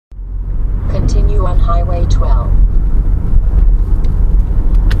continue on Highway 12.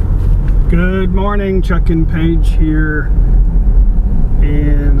 Good morning, Chuck-in Page here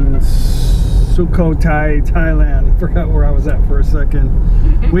in Sukhothai, Thailand. I forgot where I was at for a second.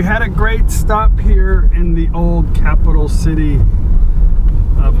 We had a great stop here in the old capital city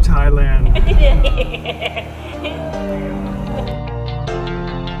of Thailand.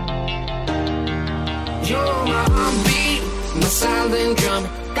 You're my heartbeat, my silent drum.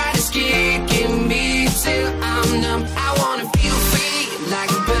 That is kicking me till I'm numb. I wanna feel free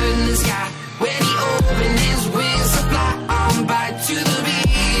like a bird in the sky. When he opens his wings to fly on by to the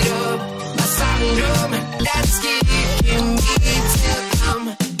beat of my silent drum. That's kicking me till I'm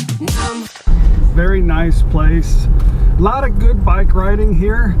numb. Very nice place. A lot of good bike riding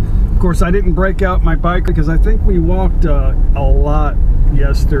here. Of course, I didn't break out my bike because I think we walked a lot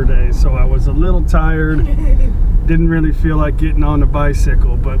yesterday, so I was a little tired. Didn't really feel like getting on a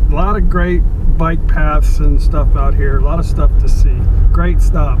bicycle, but a lot of great bike paths and stuff out here. A lot of stuff to see. Great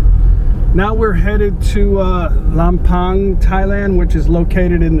stop. Now we're headed to Lampang, Thailand, which is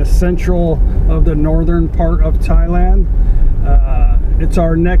located in the central of the northern part of Thailand. It's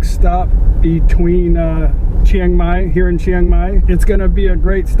our next stop between Chiang Mai, here in Chiang Mai. It's gonna be a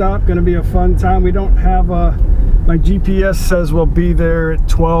great stop, gonna be a fun time. We don't have my GPS says we'll be there at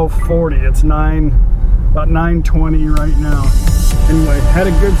 12:40. It's about 9:20 right now. Anyway, had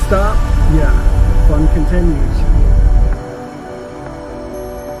a good stop. Yeah, fun continues.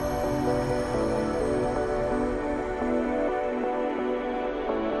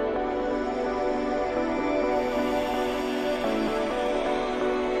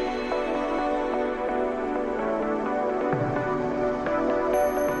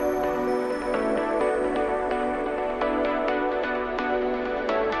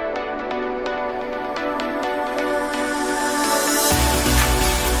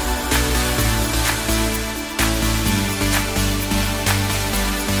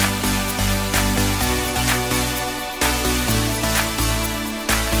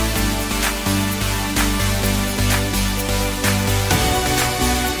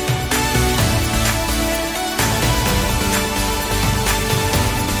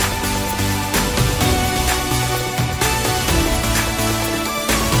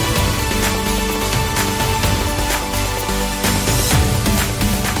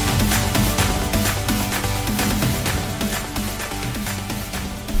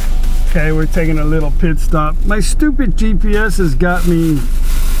 Okay, we're taking a little pit stop. My stupid GPS has got me.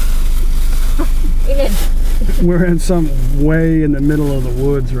 We're in some way in the middle of the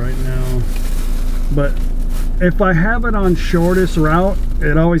woods right now. But if I have it on shortest route,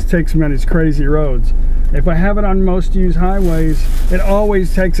 it always takes me on these crazy roads. If I have it on most used highways, it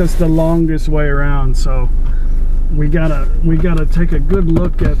always takes us the longest way around. So we gotta take a good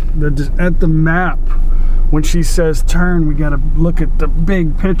look at the map. When she says turn, we gotta look at the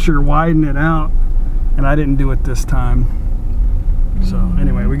big picture, widen it out, and I didn't do it this time. So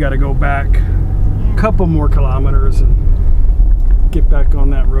anyway, we gotta go back a couple more kilometers and get back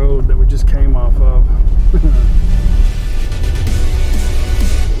on that road that we just came off of.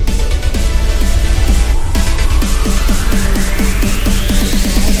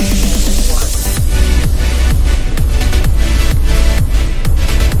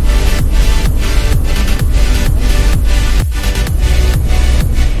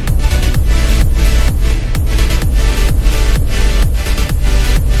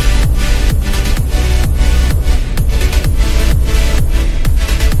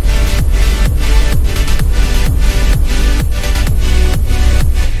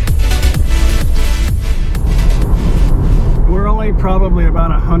 Probably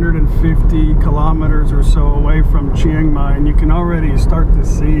about 150 kilometers or so away from Chiang Mai, and you can already start to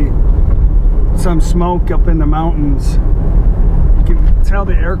see some smoke up in the mountains. You can tell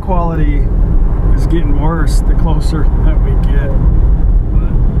the air quality is getting worse the closer that we get.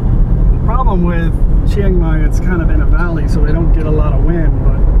 But the problem with Chiang Mai, it's kind of in a valley, so they don't get a lot of wind.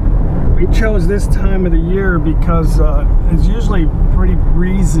 But we chose this time of the year because it's usually pretty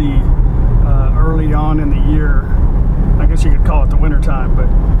breezy early on in the year. I guess you could call it the winter time, but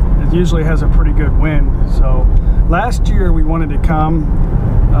it usually has a pretty good wind. So last year we wanted to come.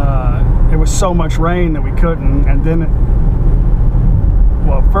 It was so much rain that we couldn't, and then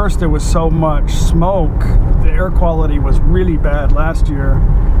well, first there was so much smoke. The air quality was really bad last year,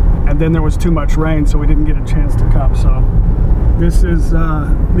 and then there was too much rain, so we didn't get a chance to come. So this is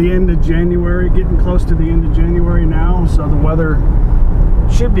the end of January, getting close to the end of January now, so the weather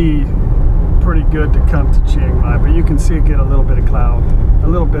should be pretty good to come to Chiang Mai, but you can see it get a little bit of cloud, a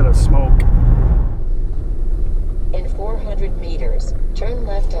little bit of smoke. In 400 meters, turn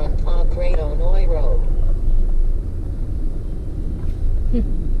left on Pa Grado North.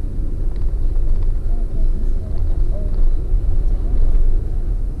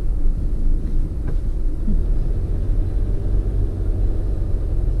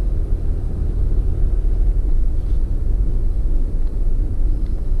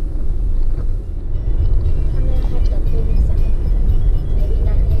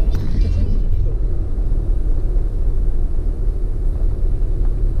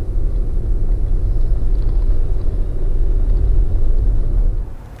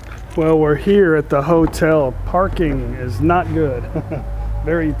 Well, we're here at the hotel. Parking is not good.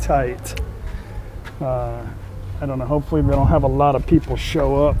 Very tight. I don't know, hopefully they don't have a lot of people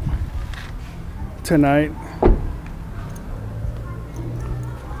show up tonight.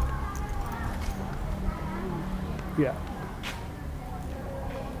 Yeah.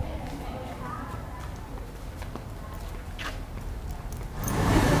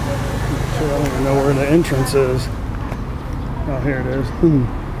 I don't even know where the entrance is. Oh, here it is.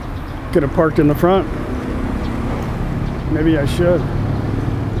 Could have parked in the front. Maybe I should.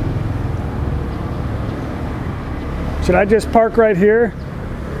 Should I just park right here?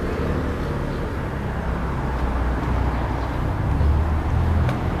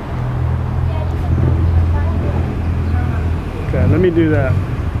 Okay, let me do that.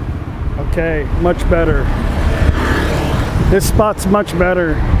 Okay, much better. This spot's much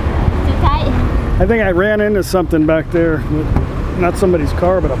better. I think I ran into something back there. Not somebody's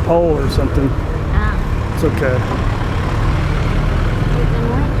car, but a pole or something. It's okay.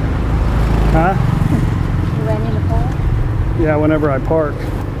 Huh? You ran into the pole? Yeah, whenever I park.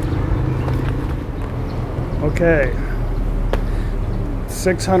 Okay.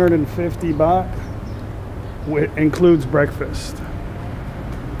 650 baht. Includes breakfast.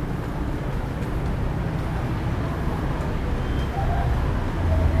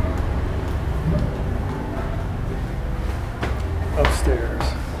 Upstairs.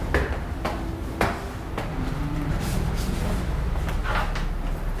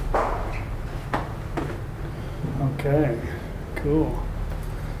 Okay, cool.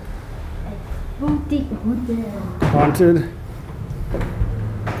 Haunted?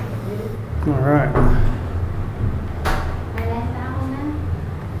 All right.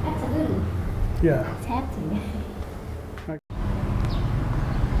 Yeah.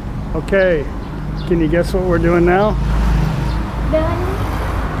 Okay, can you guess what we're doing now?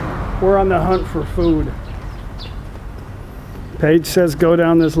 We're on the hunt for food. Paige says go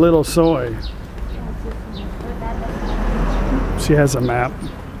down this little soy. She has a map.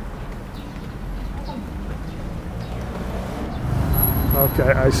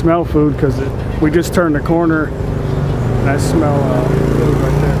 Okay, I smell food because we just turned the corner and I smell food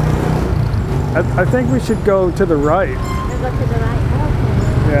right there. I think we should go to the right. Go to the right.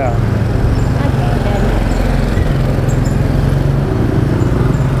 Okay. Yeah. Okay, then.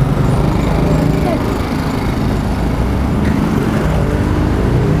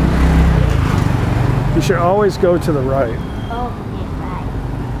 You should always go to the right. Oh, yes,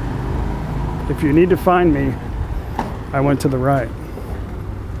 right. If you need to find me, I went to the right.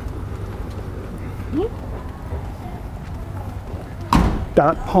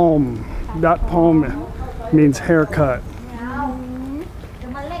 Dot palm. Dot palm means haircut.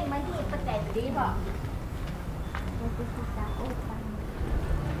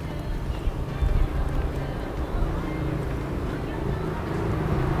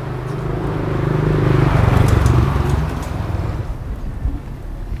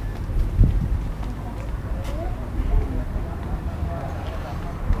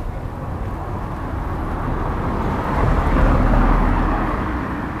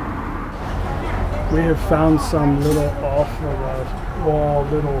 We have found some little off-the-wall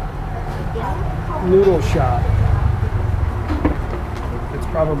little noodle shop. It's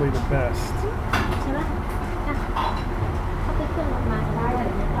probably the best.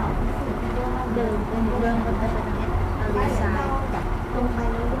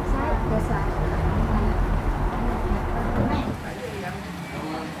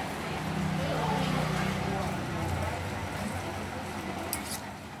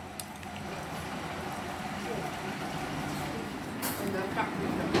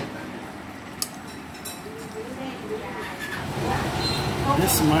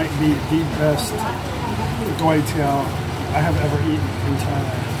 This might be the best doi tiao I have ever eaten in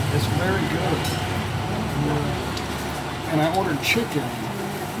Thailand. It's very good. And I ordered chicken,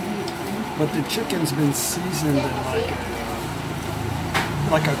 but the chicken's been seasoned in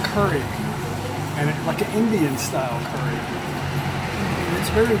like a curry, and like an Indian style curry. It's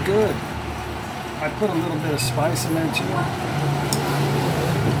very good. I put a little bit of spice in there too.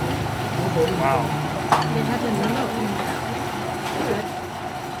 Wow.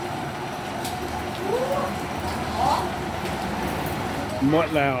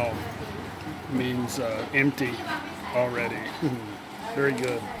 Muat Lao means empty already. Very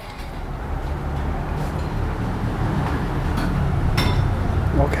good.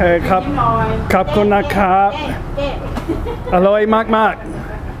 Okay, ครับขอบคุณนะครับอร่อยมาก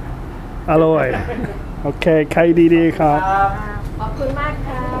ๆอร่อยโอเคใครดีๆครับ ขอบคุณมาก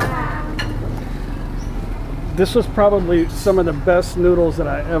ค่ะ This was probably some of the best noodles that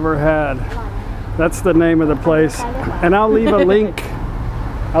I ever had. That's the name of the place. And I'll leave a link.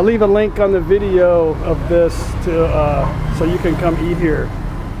 I'll leave a link on the video of this to so you can come eat here.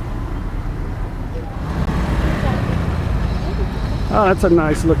 Oh, that's a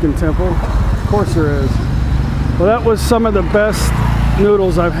nice looking temple. Of course there is. Well, that was some of the best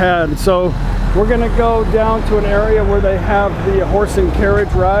noodles I've had. So we're gonna go down to an area where they have the horse and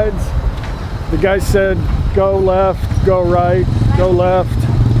carriage rides. The guy said, go left, go right, go left.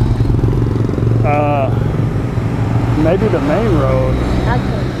 Maybe the main road.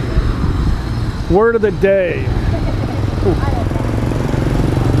 Okay. Word of the day.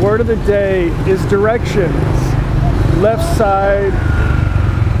 Word of the day is directions. Left side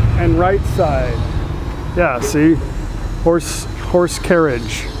and right side. Yeah, see? Horse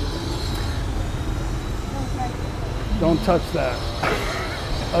carriage. Don't touch that.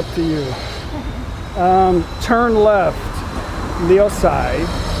 Up to you. Turn left. Leo side.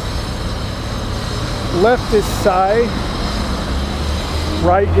 Left is sai.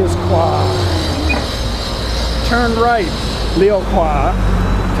 Right is qua. Turn right. Leo qua.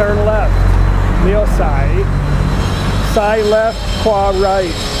 Turn left. Leo sai. Sai left, qua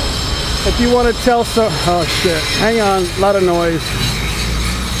right. If you want to tell some, oh shit, hang on, a lot of noise.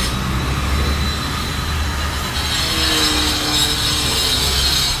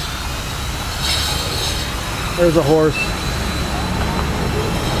 There's a horse.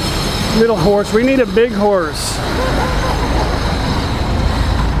 Little horse, we need a big horse.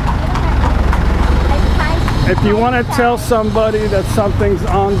 If you want to tell somebody that something's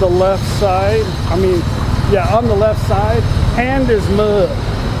on the left side, yeah, on the left side, hand is mu.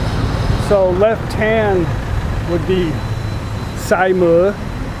 So left hand would be sai mu.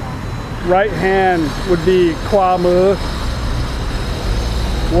 Right hand would be qua mu.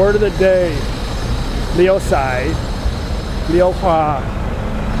 Word of the day, Leo sai, Leo qua.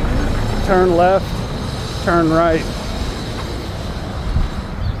 Turn left, turn right.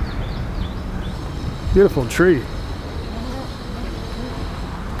 Beautiful tree.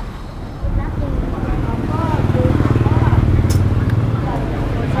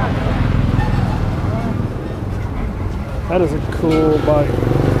 That is a cool bike.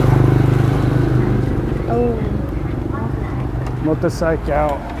 Oh.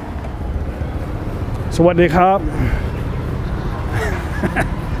 Motorcycle. สวัสดีครับ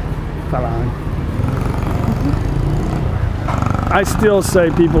I still say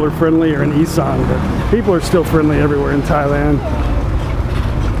people are friendlier in Isan, but people are still friendly everywhere in Thailand.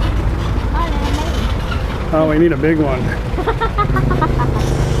 Oh, we need a big one.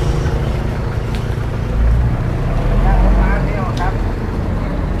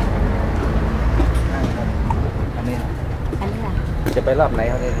จะไปรอบไหน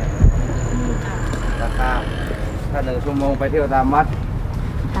เขาเนี่ยราคาถ้า1 ชั่วโมงไปเที่ยวตามวัด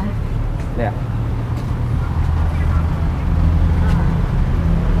เนี่ย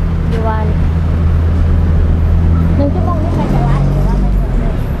อยู่วัน1 ชั่วโมงนี่ไปจากวัดหรือว่า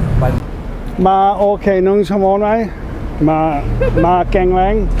ไป มาโอเค1 ชั่วโมงไหมมาแกงแร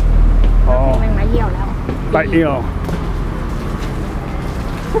งอ๋อ แม่งมาเยี่ยวแล้ว ไปเอี่ยว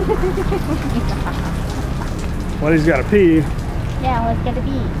Well, he's got to pee. Yeah, let's get a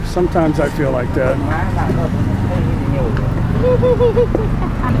pee. Sometimes I feel like that.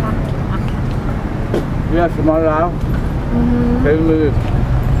 เลือดสมองแล้วเป็นมือ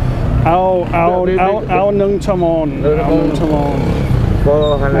เอา1 ชั่วโมงเอา1 ชั่วโมง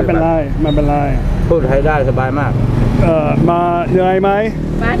ไม่เป็นไรพูดไทยได้สบายมากมาเหนื่อยไหม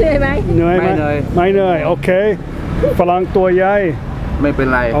มาเหนื่อยไหมเหนื่อยไหมไม่เหนื่อยโอเคฝรั่งตัวใหญ่ไม่เป็น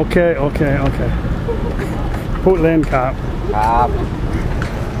ไรโอเคพูดเล่นครับครับ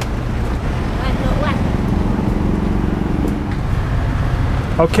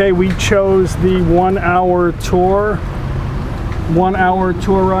Okay, we chose the 1 hour tour. 1 hour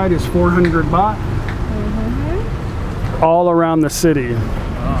tour ride is 400 baht. All around the city.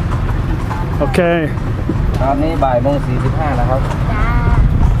 Okay. ตอนนี้บ่ายโมง 45นะครับ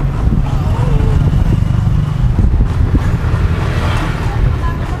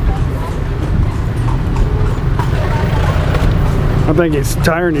I think his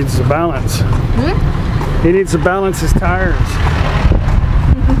tire needs to balance. He needs to balance his tires.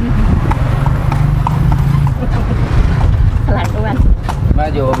 มา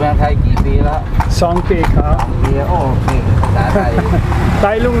อยู่เมืองไทยกี่ปีแล้ว2 ปีครับ2 ปีโอ้เก่งภาษาไทยไป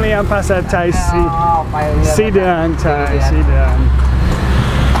โรงเรียนภาษาไทย4 เดือนใช่4 เดือน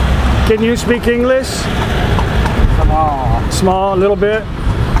Can you speak English? Small, a little bit.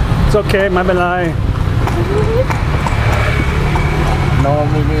 It's okay, ไม่เป็นไรNo,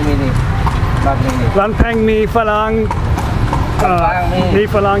 mini. แบบนี้ ร้านแพงมีฝรั่งมี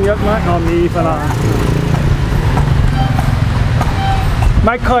ฝรั่งเยอะไหมอ๋อมีฝรั่งไ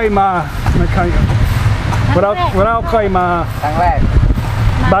ม่เคยมาไม่เคยเราเคยมา ครั้งแรก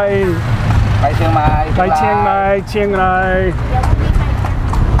ไปเชียงใหม่ ไปเชียงใหม่เชียงราย เดี๋ยวพรุ่งนี้ไป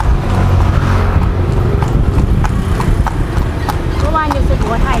เมื่อวานอยู่สุโข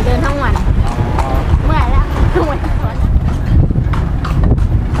ทัยเดินทั้งวันเมื่อยแล้วทั้งวันทั้งวัน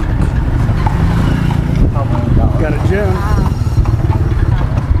เข้าเมืองเก่า Got a gym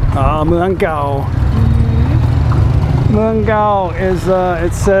เมืองเก่าเมืองเก่า is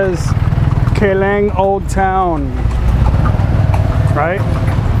it says Kelang Old Town right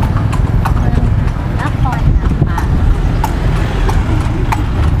นครลำปาง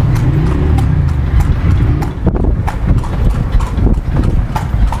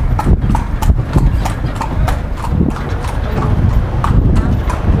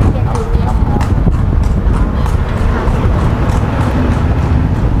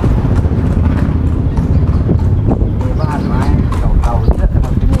มีบ้านไม้เก่าๆเยอะนะค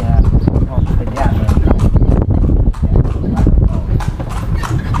รับที่นี่ครับเป็นย่านเมืองเก่า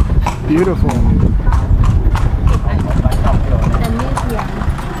beautiful The museum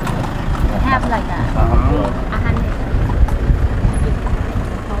have like a 100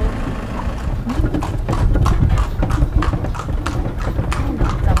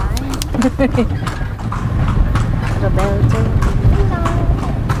 The Belgium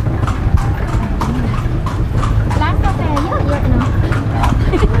ร้านกาแฟเยอะๆเนาะ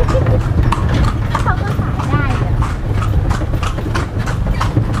เขาก็ขายได้เลย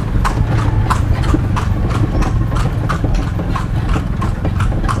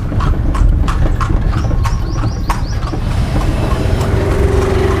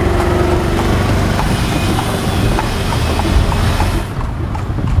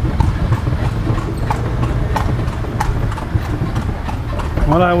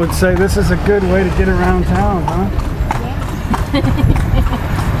Well, I would say this is a good way to get around town, huh?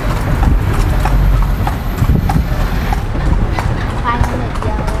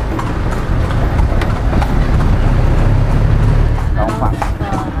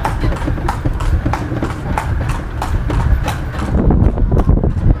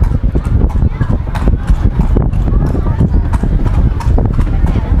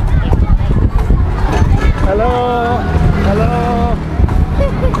 Hello, hello,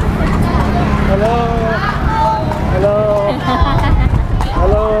 hello, hello,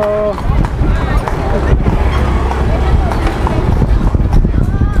 hello.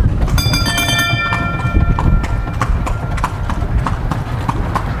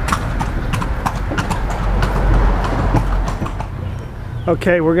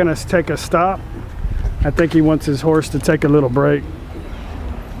 Okay, we're gonna take a stop. I think he wants his horse to take a little break,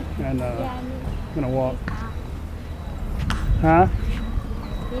 and I'm gonna walk. Huh?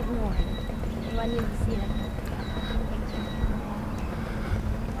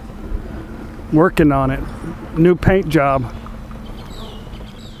 Working on it. New paint job.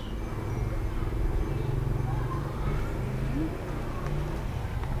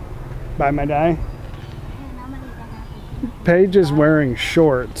 Bye, my day. Paige is wearing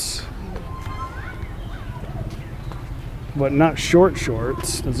shorts, but not short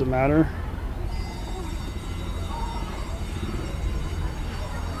shorts. Does it matter?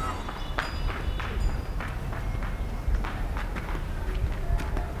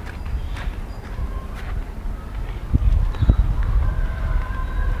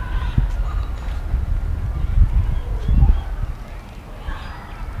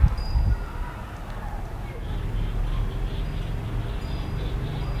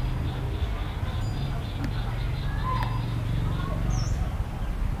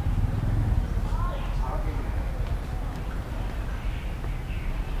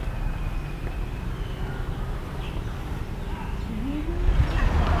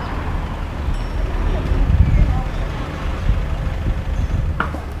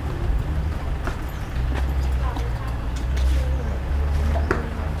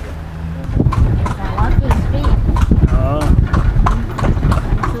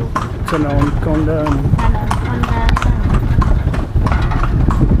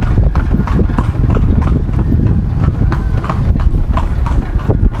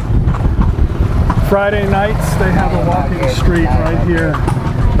 Friday nights they have a walking street right here.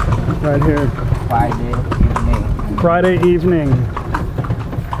 Right here. Friday evening. Friday evening.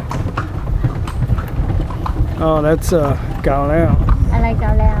 Oh, that's เก่าแล้ว อะไรเก่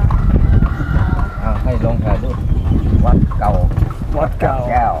าแล้ว ให้ลงถ่ายรูปวัดเก่า วัดเก่า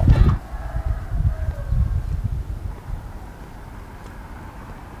แก้ว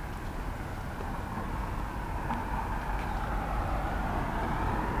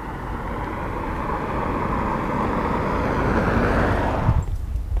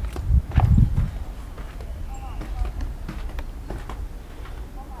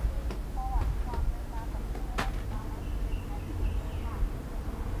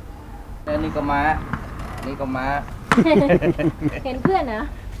นี่ก็ม้านี่ก็ม้า เห็นเพื่อนเหรอ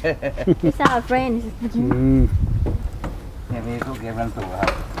These are our friends เนี่ยมีทุกเกมกันสู่ครับ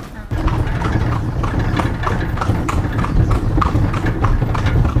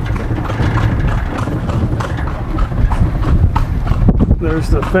There's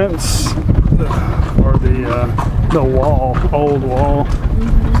the fence, or the wall, old wall.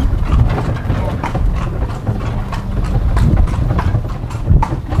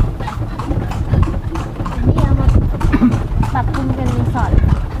 นี่เอามาปรับปรุงเป็นรีสอร์ท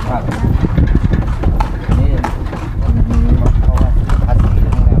ครับนี่เพราะว่าภาษีโร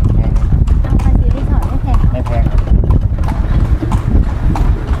งแรมแพง เอาภาษีรีสอร์ทไม่แพง ไม่แพงครับ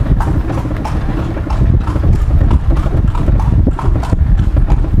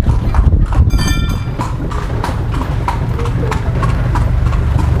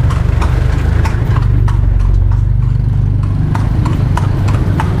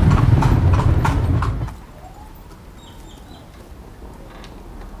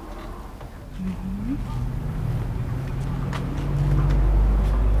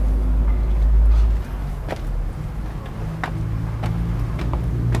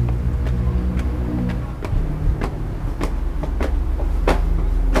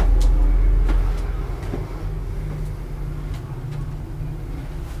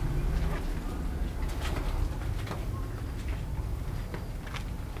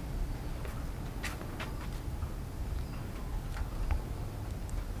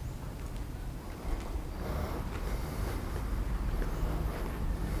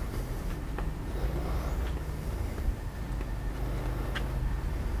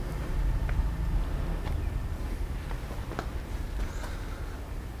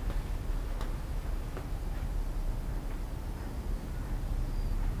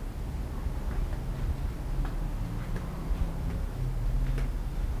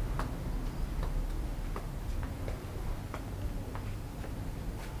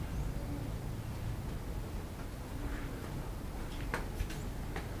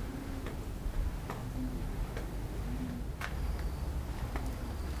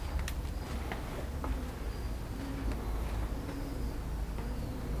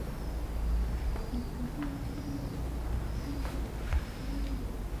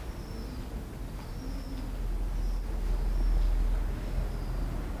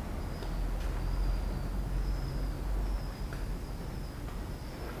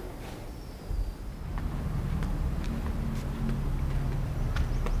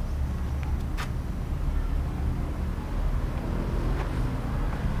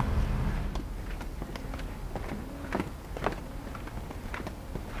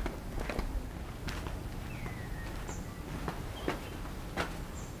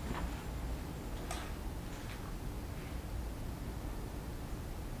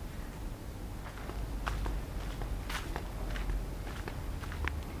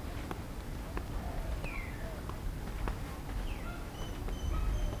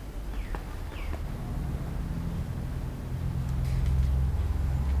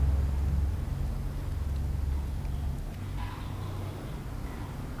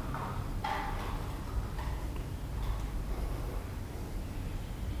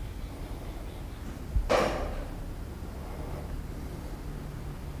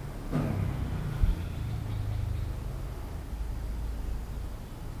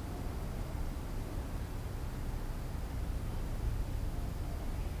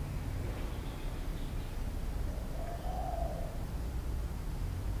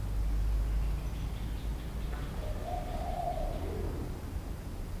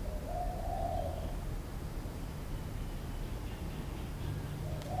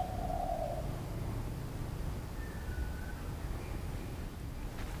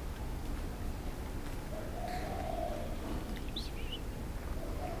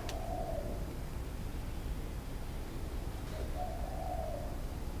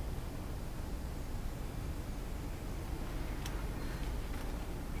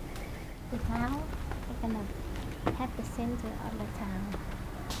The town is gonna have the center of the town.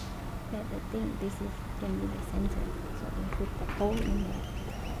 That I think this is can be the center. So we put the pole in there.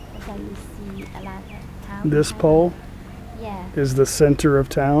 That's why you see a lot of town. This pole Yeah, is the center of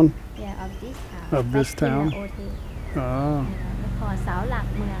town. yeah, of this town. Of this Like town? In the old days. Oh. แล้วพอเสาหลัก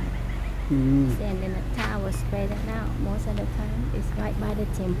เมือง Then the town was spread out. Most of the time it's right by the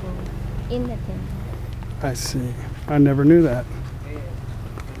temple. In the temple. I see. I never knew that.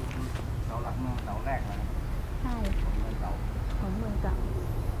 เสาหลักเมืองเสาแรกนะ ใช่ เมืองเสา ของเมืองเก่า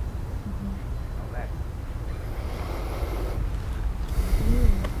เสาแรก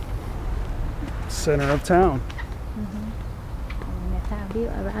Center of town. ในทาง built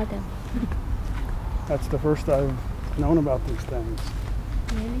around them. That's the first I've known about these things.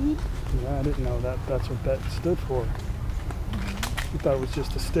 Really? Yeah, I didn't know that. That's what that stood for. I thought it was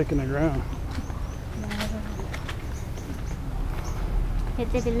just a stick in the ground. They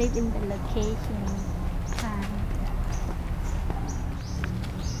believe in the location.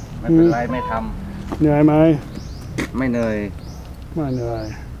 ไม่เป็นไรไม่ท เหนื่อยไหม ำไม่เหนื่อย ไม่เหนื่อย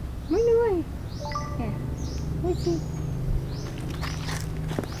ไม่เหนื่อยไม่สิ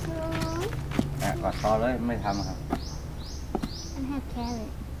กอดคอเลยไม่ทำครับ มันhave carrot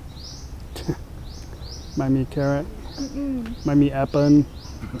ไม่มีแครอท ๆ ไม่มีแอปเปิ้ล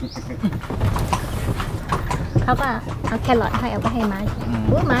เขาก็เอาแครอทให้เอาไปให้ม้ากิน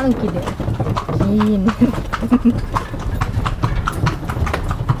ม้ามันกินเลยกิน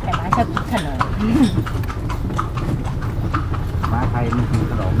แต่ม้าชอบกินขนม ม้าไทยไม่กิน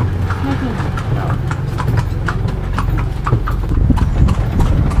ขนม ไม่กิน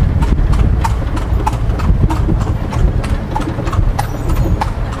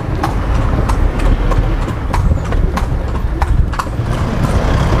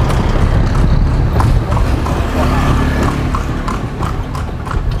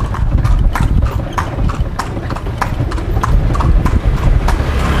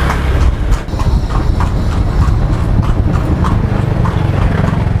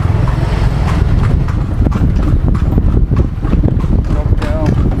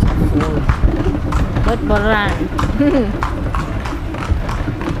รถโบราณ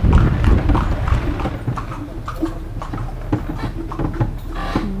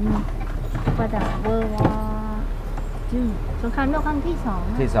ประดับเวอร์วอร์สงครามโลกครั้งที่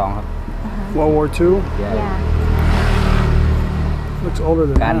 2 ที่สองครับ World War II? อย่า Looks older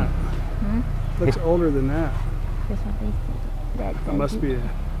than Gun. that. Looks older than that. That's what they say. That must be.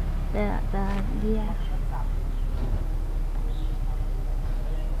 The year.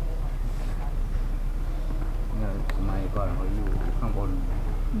 สมัยก่อนเขาอยู่ข้างบน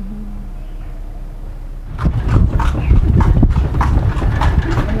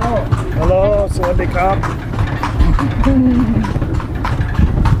Hello, สวัสดีครับ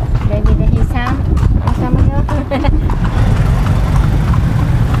Baby, the Hisam. Hisam mo.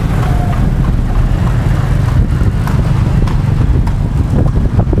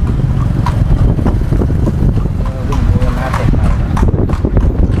 รุ่งบูรณะเสร็จใหม่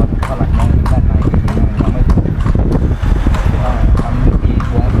เขาหลักมองด้านในยังไม่ถูกทำพิธี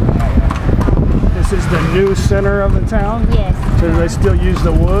บวงสรวงใหม่ This is the new center of the town? Yes. So do they still use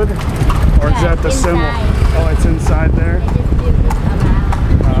the wood? Or is Yeah, that the symbol? inside. Oh, it's inside there? They just build this around.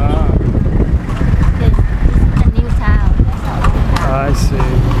 Ah, This is the new town. That's the old town. I see.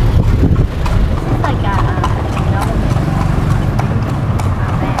 It's like a government.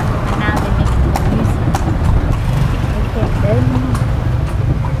 Now they make it a museum.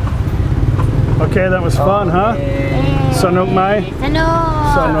 Okay, Okay, that was fun, huh? then. สนุกไหม สนุก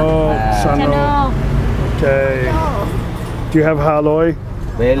สนุก สนุก Okay. Do you have haloy?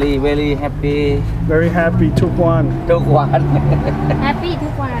 very very happy Very happy ทุกวัน ทุกวัน แฮปปี้ทุ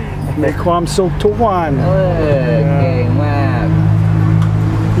กวัน มีความสุขทุกวัน เก่งมาก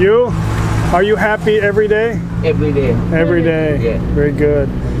You? Are you happy every day? every day Every day. Yeah. Very good.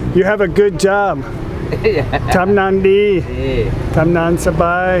 You have a good job. ทำงานดี ดี ทำงานสบ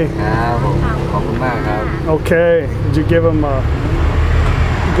าย ครับผมขอบคุณมากครับ Okay. Did you give him a?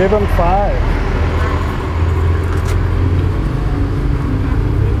 Give him 5.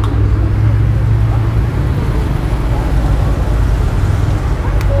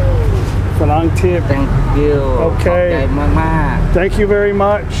 Long tip. thank you Okay. ขอบใจมาก Thank you very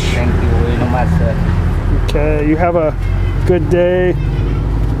much. ๆ thank you very much sir Okay. You have a good day.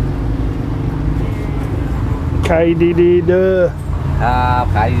 ใครดีๆเด้อ ครับ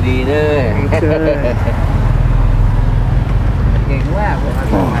ขายดีๆเด้อ Okay. เก่งมากภาษ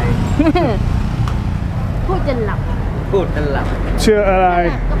าไทย พูดจนหลับ พูดตลับ ชื่ออะไร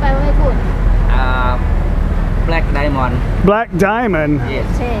ก็แปลว่าให้พูด black diamond Black Diamond. yes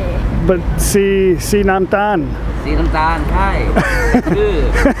เช่ But สีน้ำตาล สีน้ำตาลใช่ชื่อ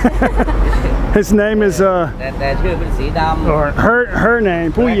His name is แต่ชื่อเป็นสีดำ or her name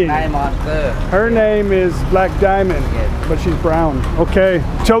ผู้หญิง black diamond เกอร์ Her name is Black Diamond, Yes. but she's brown. Okay.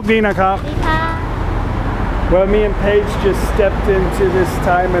 โชคดีนะครับ ดีค่ะ Well, me and Paige just stepped into this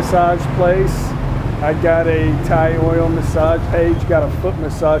Thai massage place. I got a Thai oil massage. Paige got a foot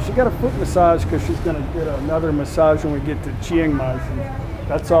massage. She got a foot massage because she's going to get another massage when we get to Chiang Mai.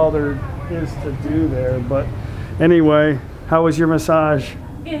 That's all there is to do there. But anyway, how was your massage?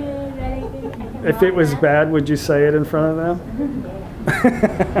 If it was bad, would you say it in front of them?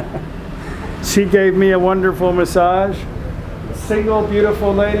 She gave me a wonderful massage. single,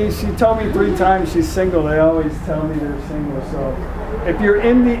 beautiful lady. She told me 3 times she's single. They always tell me they're single. So if you're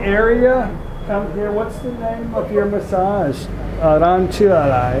in the area, come here. What's the name of your massage? Ran Chua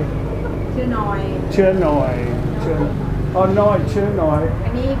Lai. ชื่อน้อย Chua Noi. Oh, Noi, Chua Noi. อั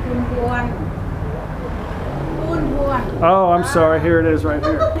นนี้คุณพวนคุณพวน Oh, I'm sorry. Here it is right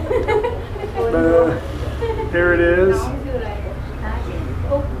here. Here it is. ชื่ออะไร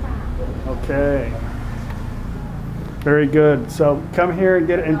Okay. Very good. So come here and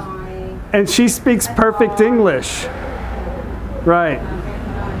get it. And she speaks perfect English. Right.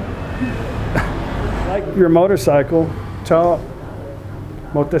 Like your motorcycle. Chao. Motorcycle.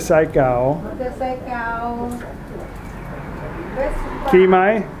 มอเตอร์ไซค์เก่าเวสป้า Key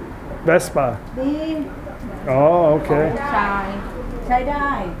mai? Vespa. ดี Oh, okay. ใช้ไ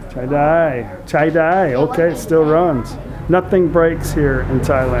ด้ Chai dai. Chai dai. Okay, it still runs. Nothing breaks here in อันนี้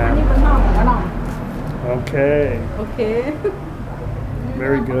Thailand. เป็นน่องกับน่อง Okay. โอเค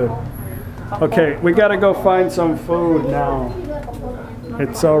Very good. Okay, we got to go find some food now.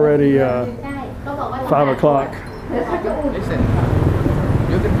 It's already 5 o'clock. Listen,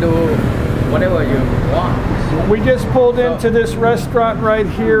 you can do whatever you want. We just pulled into this restaurant right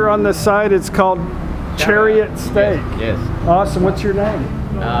here on the side. It's called Chariot Steak. Yes. Awesome. What's your name?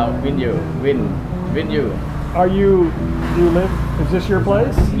 Win you. Are you live? Is this your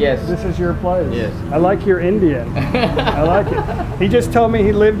place? Yes. This is your place. Yes. I like your Indian. I like it. He just told me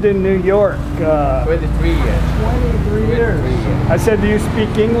he lived in New York. 23 years. 23 years. I said, do you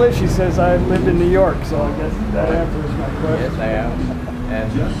speak English? He says, I lived in New York. So I guess that answers my question. Yes, I am. And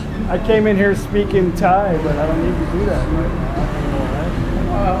I came in here speaking Thai, but I don't need to do that right now.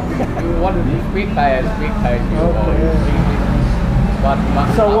 well, you want to speak Thai, I speak Thai to you. Or Okay. speak English. But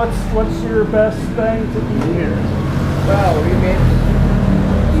So what's your best thing to eat here? well, we made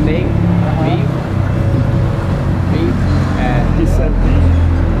steak, beef, and He said beef.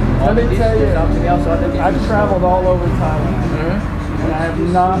 all Let me the tell dishes, you, something else on the dishes. I've traveled all over Thailand, Mhm. and I have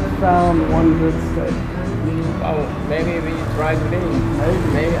not found one good steak. Well, maybe we try today.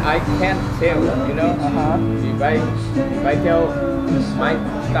 Maybe. I can't tell, you know. Uh-huh. If I tell my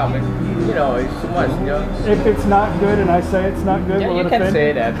stomach, you know, it's too much, you know. If it's not good and I say it's not good, Yeah, will you it can offend say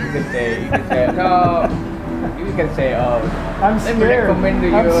you? that. You can say no. You can say, oh, I'm let me scared. recommend to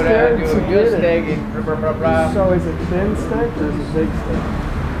you I'm scared that to you get it. steak is blah blah blah blah. So is it thin steak or is it big steak?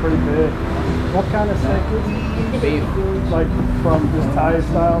 Pretty big. What kind of steak is it? Beef, Like from just Thai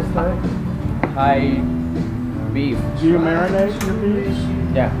style steak? Thai beef. Do you marinate your beef?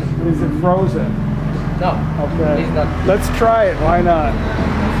 Yeah. Is it frozen? No. Okay. It's not. Let's try it. Why not?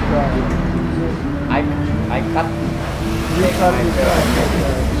 Let's try it. I cut. You cut it. myself.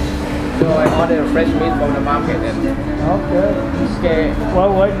 So I order fresh meat from the market and Okay. okay.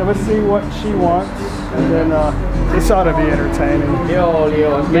 Well, wait. Let's see what she wants, and then this ought to be entertaining. เรียว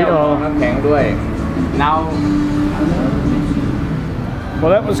แก้วน้ำแข็งด้วย Now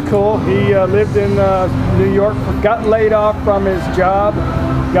Well, that was cool. He lived in New York, got laid off from his job,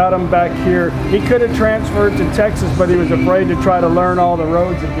 got him back here. He could have transferred to Texas, but he was afraid to try to learn all the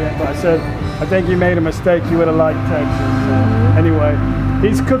roads again. But I said, I think you made a mistake. You would have liked Texas. So, anyway,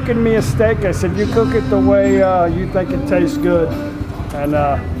 he's cooking me a steak. I said, you cook it the way you think it tastes good. And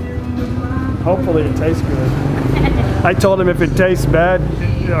hopefully it tastes good. I told him if it tastes bad,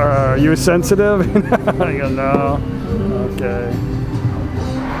 are you sensitive? I go, no. Okay.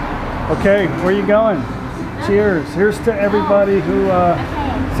 Okay, where are you going? Cheers. Here's to everybody who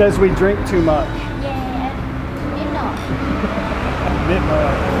says we drink too much. Yeah, it's not.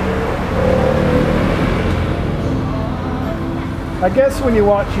 Midnight. I guess when you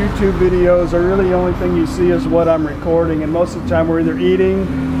watch YouTube videos, really the only thing you see is what I'm recording, and most of the time we're either eating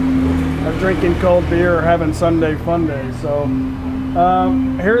or drinking cold beer or having Sunday fun day. So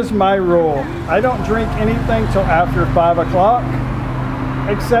here's my rule. I don't drink anything till after 5 o'clock.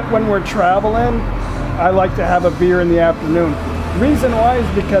 Except when we're traveling, I like to have a beer in the afternoon. Reason why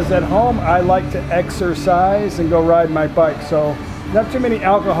is because at home I like to exercise and go ride my bike. So not too many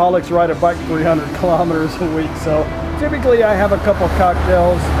alcoholics ride a bike 300 kilometers a week. So typically I have a couple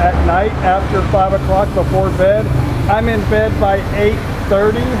cocktails at night after 5 o'clock before bed. I'm in bed by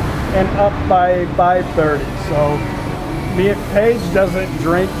 8:30 and up by 5:30. So Paige doesn't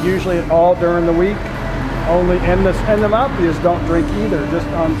drink usually at all during the week. Only and the Mafias don't drink either, just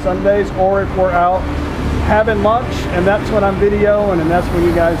on Sundays or if we're out having lunch, and that's when I'm videoing and that's when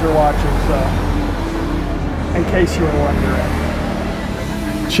you guys are watching. So in case you were wondering.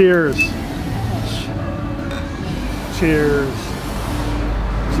 Cheers. Cheers.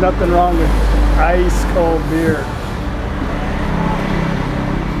 There's nothing wrong with ice cold beer.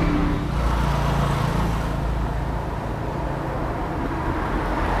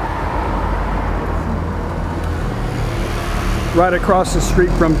 right across the street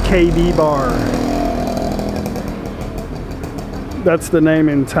from KB Bar. That's the name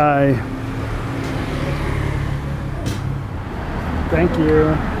in Thai. Thank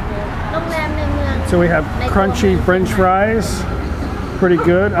you. So we have crunchy French fries. Pretty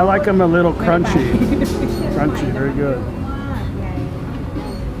good. I like them a little crunchy. Crunchy, very good.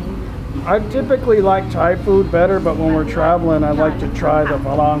 I typically like Thai food better, but when we're traveling, I like to try the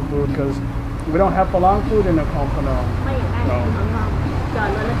Palang food because we don't have Palang food in the Phnom Penh. No.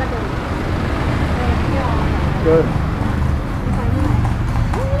 Good.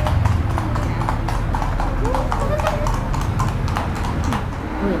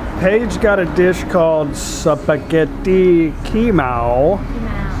 Paige got a dish called spaghetti kimao.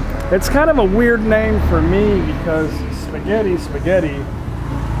 It's kind of a weird name for me because spaghetti,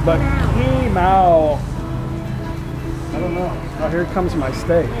 but kimao, I don't know. Oh, here comes my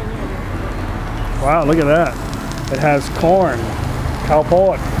steak. Wow, look at that. It has corn, cow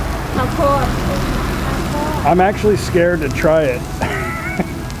pork. I'm actually scared to try it.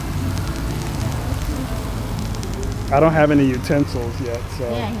 I don't have any utensils yet, so.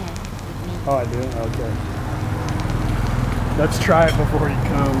 Oh, I do? Okay. Let's try it before he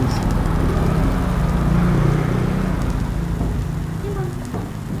comes.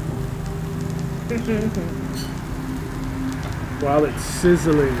 While it's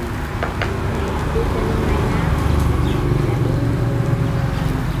sizzling.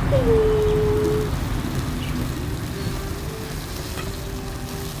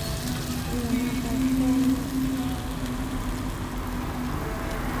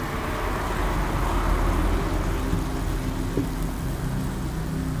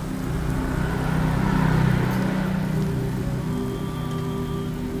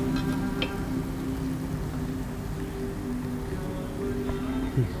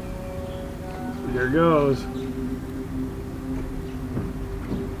 Here goes.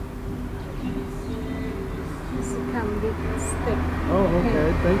 Oh,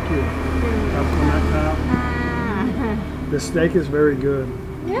 okay. Thank you. The steak is very good.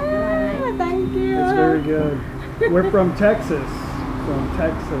 Yeah, thank you. It's very good. We're from Texas. From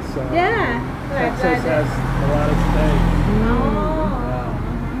Texas. Texas has a lot of steak.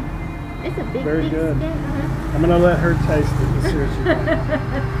 Yeah. It's a big, Very big good. steak. I'm gonna let her taste it to see what she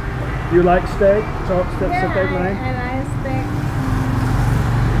likes. You like steak? Steak, I like steak.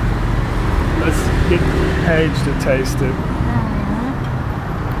 Let's get Paige to taste it.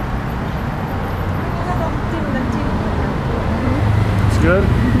 It's good?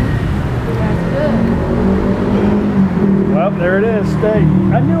 Well, there it is, steak.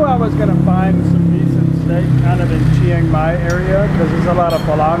 I knew I was gonna find some decent steak kind of in Chiang Mai area because there's a lot of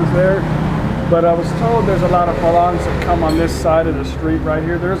palangs there. But I was told there's a lot of palangs that come on this side of the street right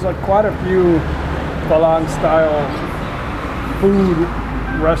here. There's like quite a few palang style food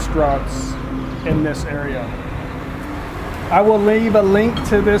restaurants in this area. I will leave a link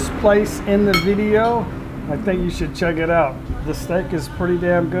to this place in the video. I think you should check it out. The steak is pretty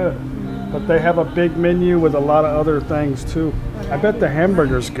damn good. But they have a big menu with a lot of other things too. I bet the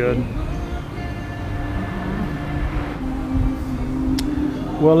hamburger's good.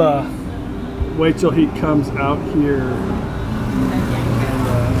 Well, wait till he comes out here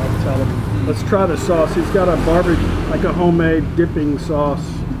and I'll tell him. Let's try the sauce. He's got a barbecue, like a homemade dipping sauce.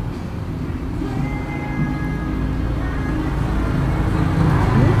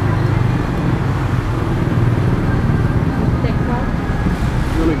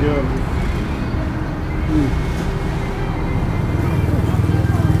 Really good.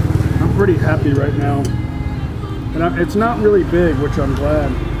 I'm pretty happy right now. And it's not really big, which I'm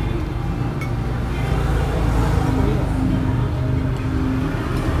glad.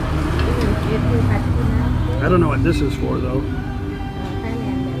 I don't know what this is for though.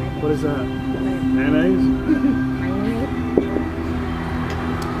 What is that? Mayonnaise?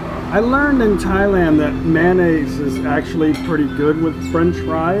 I learned in Thailand that mayonnaise is actually pretty good with French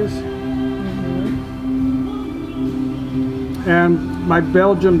fries. And my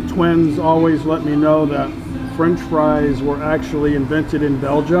Belgian twins always let me know that French fries were actually invented in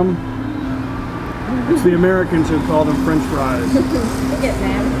Belgium. It's the Americans who call them French fries.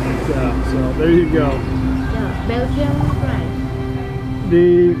 Yeah, so there you go. Belgium fries.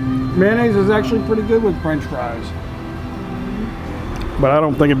 The mayonnaise is actually pretty good with French fries. But I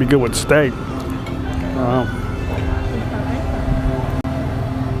don't think it'd be good with steak.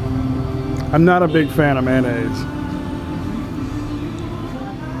 I'm not a big fan of mayonnaise.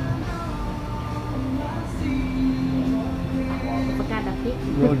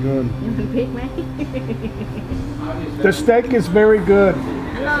 Really good. The steak is very good.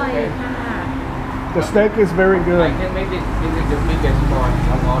 The steak is very I good. can make it. This is the biggest one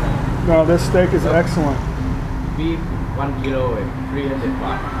on order. No, this steak is excellent. Beef 1 kilo at 300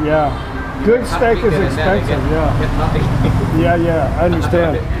 baht. Yeah. Good steak is expensive, yeah. Get nothing. Yeah, I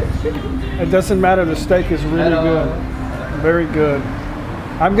understand. It doesn't matter, the steak is really good. Very good.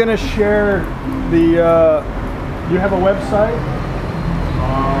 I'm gonna share the, you have a website?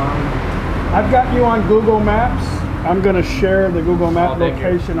 I've got you on Google Maps. I'm gonna share the Google Map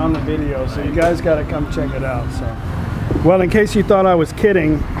location on the video, so you guys gotta come check it out. So, well, in case you thought I was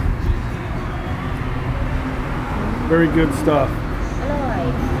kidding, very good stuff.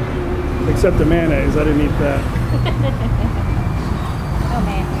 Except the mayonnaise, I didn't eat that. Oh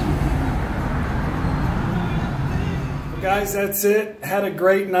man. Guys, that's it. Had a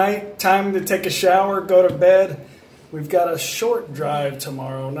great night. Time to take a shower, go to bed. We've got a short drive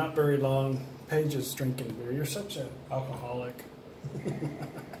tomorrow, not very long. Paige is drinking beer. You're such an alcoholic.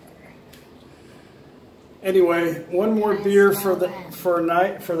 Anyway, one more beer for the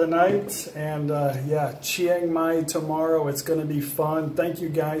night, and yeah, Chiang Mai tomorrow. It's going to be fun. Thank you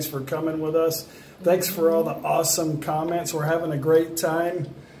guys for coming with us. Thanks for all the awesome comments. We're having a great time.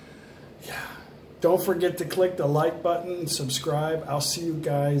 Yeah. Don't forget to click the like button, subscribe. I'll see you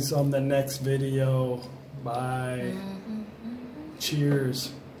guys on the next video. Bye.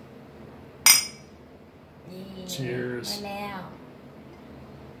 Cheers. Cheers.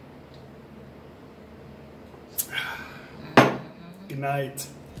 Good night.